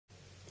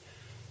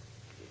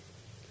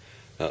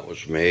That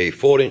was my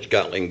 4-inch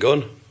Gatling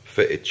gun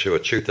fitted to a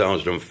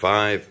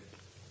 2005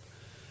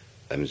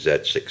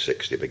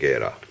 MZ660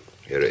 Bagheera.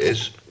 Here it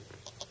is.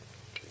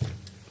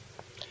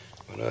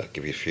 I'm going to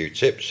give you a few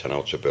tips on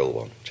how to build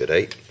one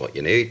today. What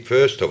you need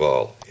first of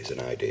all is an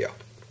idea.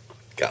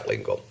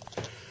 Gatling gun.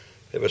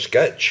 Have a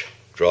sketch,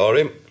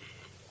 drawing,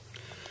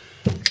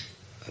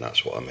 and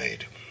that's what I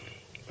made.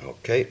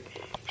 Okay,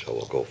 so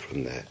we'll go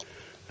from there.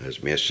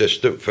 There's my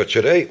assistant for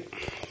today.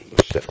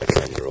 We'll set the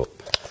camera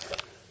up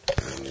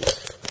and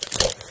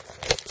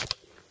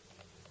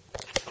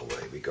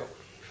away we go.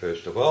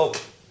 First of all,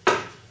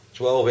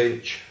 12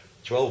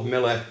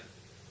 milli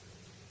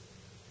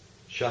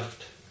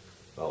shaft,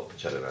 about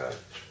 10.5,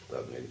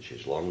 11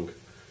 inches long.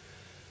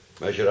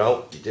 Measure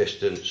out your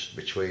distance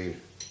between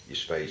your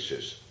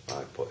spacers.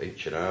 I put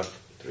 1.5,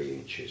 3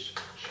 inches.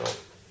 So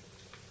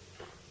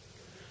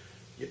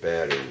your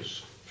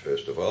bearings,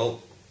 first of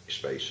all, you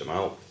space them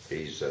out.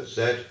 These are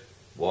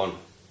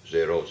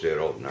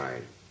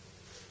Z1009,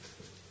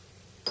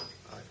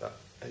 like that,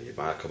 and you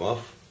mark them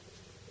off.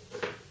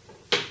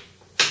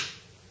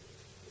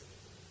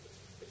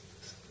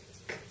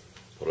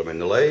 Put them in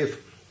the lathe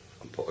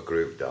and put a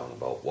groove down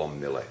about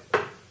 1 milli.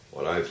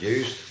 What I've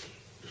used,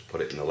 just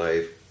put it in the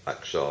lathe,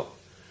 hacksaw,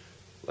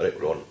 let it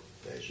run,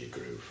 there's your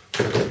groove.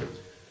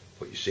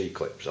 Put your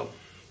C-clips on,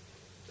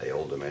 they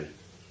hold them in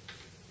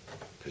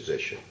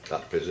position.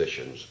 That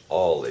positions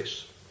all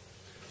this.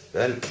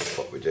 Then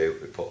what we do,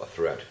 we put a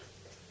thread,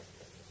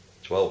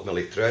 12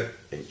 milli thread,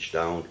 inch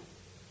down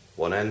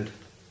one end,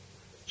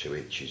 2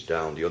 inches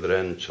down the other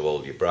end to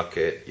hold your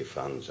bracket, your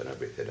fans and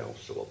everything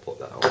else. So we'll put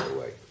that out of the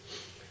way.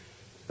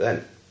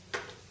 Then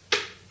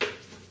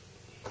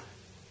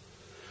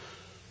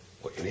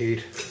what you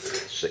need,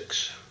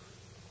 6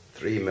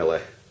 3 milli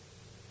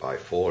by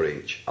 4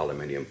 inch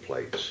aluminium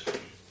plates.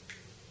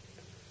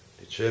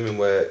 Determine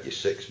where your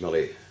 6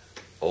 milli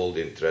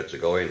holding threads are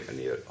going and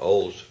your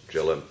holes,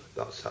 drill them,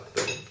 that's that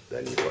done.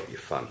 Then you've got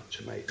your fan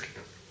to make.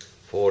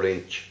 4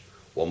 inch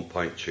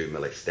 1.2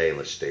 milli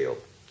stainless steel.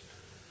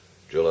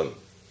 Drill them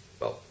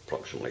about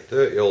approximately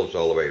 30 holes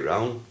all the way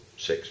round,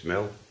 6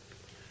 mil.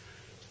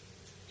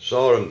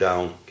 Saw them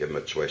down, give them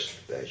a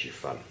twist, there's your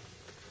fan.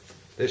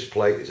 This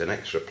plate is an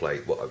extra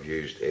plate what I've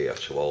used here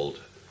to hold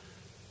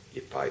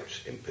your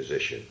pipes in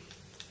position,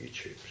 your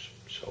tubes.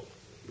 So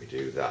we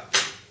do that.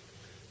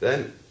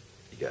 Then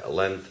you get a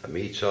length, a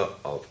metre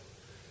of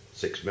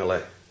 6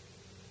 milli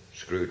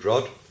screwed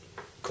rod,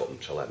 cut them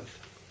to length.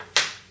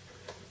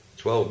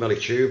 12 milli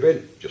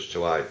tubing, just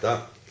to hide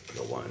that, I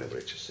don't want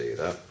anybody to see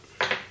that.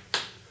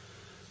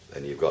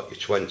 Then you've got your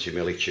 20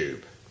 milli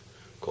tube,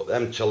 cut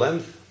them to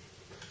length.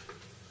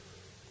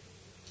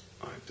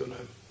 I've done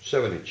them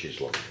 7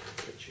 inches long,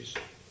 which is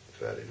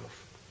fair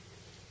enough.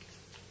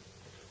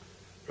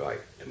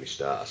 Right, then we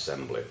start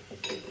assembling.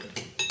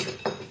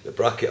 The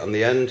bracket on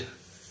the end,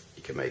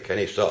 you can make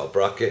any sort of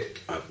bracket.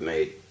 I've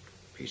made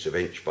a piece of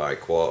 1 by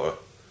 1/4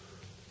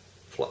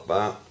 flat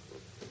bar,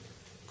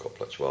 a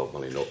couple of 12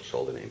 milli nuts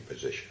holding it in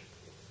position.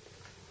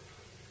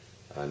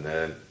 And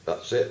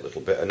that's it,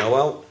 little bit of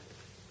know-how.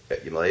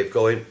 Get your lathe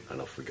going and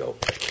off we go.